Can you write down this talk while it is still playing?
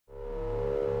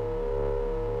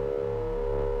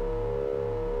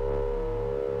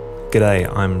G'day,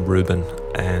 I'm Ruben,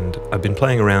 and I've been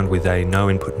playing around with a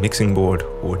no-input mixing board,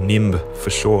 or NIMB for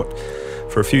short,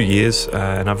 for a few years,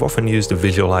 and I've often used a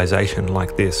visualization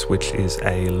like this, which is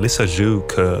a Lissajous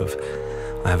curve.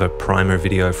 I have a primer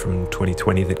video from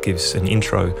 2020 that gives an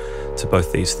intro to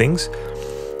both these things.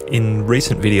 In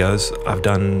recent videos, I've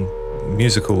done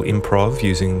musical improv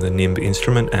using the NIMB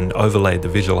instrument and overlaid the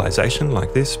visualization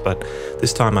like this, but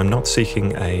this time I'm not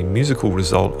seeking a musical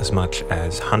result as much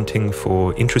as hunting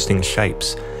for interesting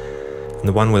shapes. And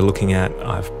the one we're looking at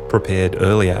I've prepared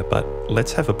earlier, but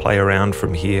let's have a play around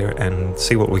from here and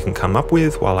see what we can come up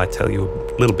with while I tell you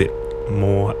a little bit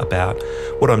more about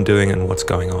what I'm doing and what's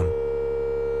going on.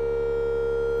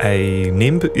 A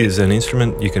NIMB is an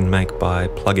instrument you can make by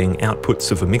plugging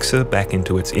outputs of a mixer back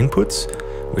into its inputs,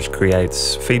 which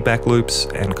creates feedback loops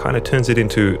and kind of turns it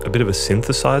into a bit of a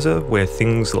synthesizer where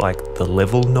things like the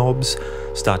level knobs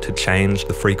start to change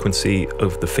the frequency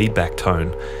of the feedback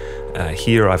tone.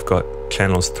 Here I've got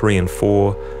channels 3 and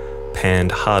 4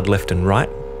 panned hard left and right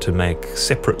to make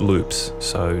separate loops,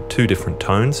 so 2 different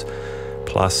tones,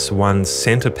 plus 1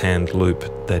 center panned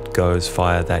loop that goes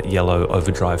via that yellow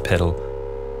overdrive pedal.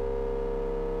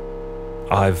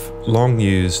 I've long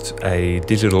used a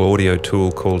digital audio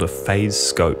tool called a phase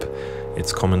scope.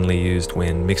 It's commonly used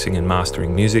when mixing and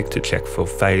mastering music to check for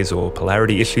phase or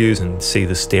polarity issues and see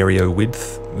the stereo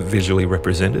width visually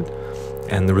represented.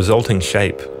 And the resulting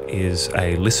shape is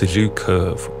a Lissajous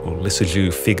curve or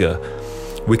Lissajous figure.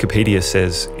 Wikipedia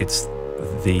says it's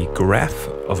the graph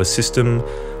of a system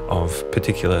of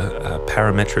particular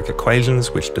parametric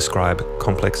equations which describe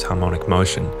complex harmonic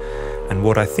motion. And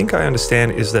what I think I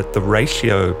understand is that the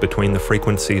ratio between the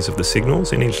frequencies of the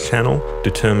signals in each channel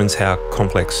determines how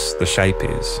complex the shape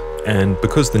is. And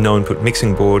because the no-input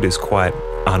mixing board is quite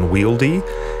unwieldy,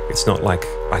 it's not like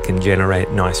I can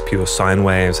generate nice pure sine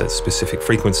waves at specific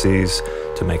frequencies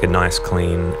to make a nice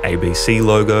clean ABC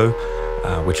logo,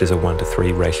 which is a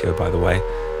 1:3 ratio by the way.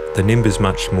 The NIMB is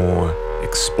much more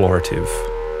explorative.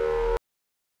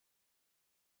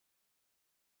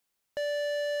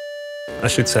 I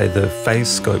should say the phase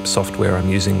scope software I'm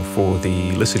using for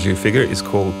the Lissajous figure is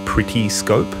called Pretty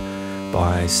Scope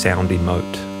by Sound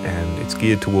Emote, and it's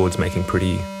geared towards making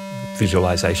pretty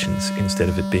visualizations instead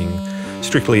of it being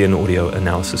strictly an audio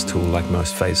analysis tool like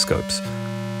most phase scopes.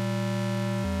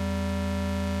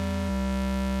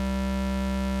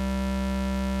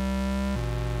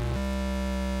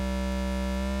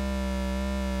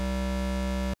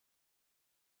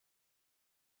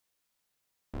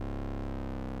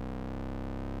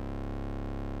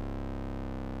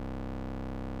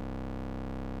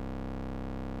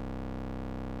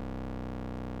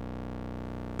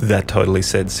 That totally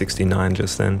said 69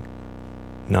 just then.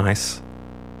 Nice.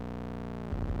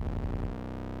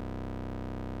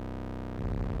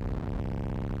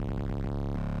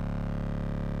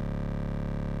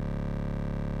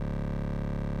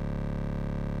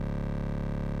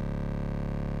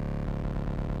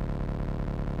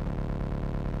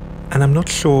 And I'm not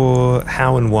sure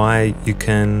how and why you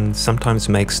can sometimes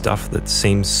make stuff that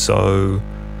seems so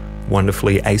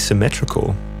wonderfully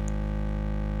asymmetrical.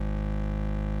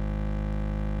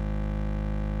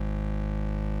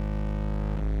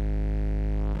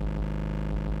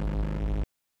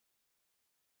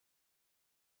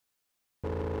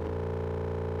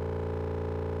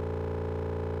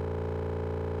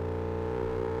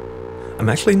 I'm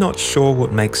actually not sure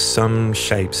what makes some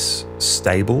shapes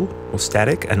stable or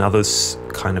static and others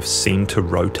kind of seem to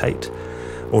rotate,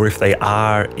 or if they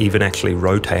are even actually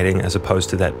rotating as opposed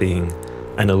to that being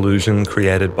an illusion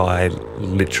created by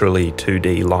literally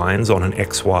 2D lines on an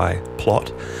XY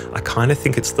plot. I kind of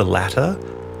think it's the latter.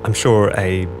 I'm sure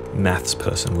a maths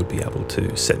person would be able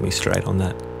to set me straight on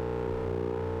that.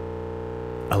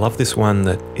 I love this one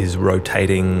that is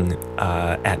rotating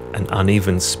at an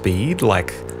uneven speed,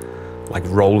 like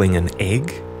rolling an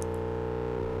egg.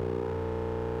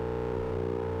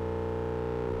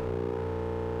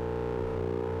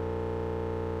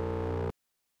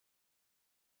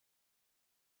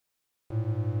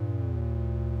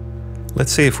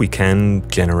 Let's see if we can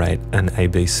generate an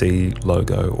ABC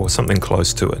logo or something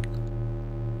close to it.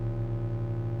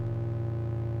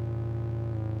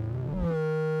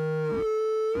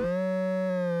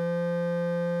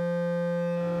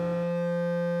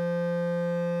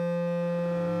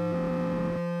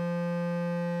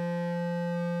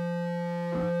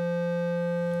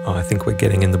 Oh, I think we're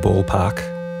getting in the ballpark.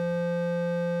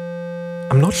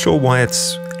 I'm not sure why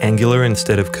it's angular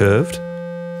instead of curved.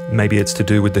 Maybe it's to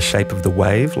do with the shape of the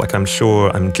wave. Like, I'm sure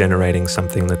I'm generating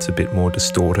something that's a bit more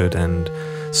distorted and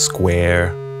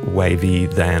square, wavy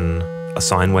than a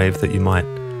sine wave that you might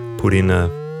put in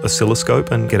a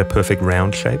oscilloscope and get a perfect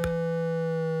round shape?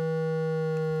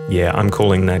 Yeah, I'm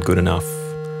calling that good enough.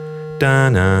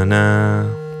 Da-na-na.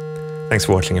 Thanks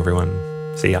for watching, everyone.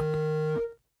 See ya.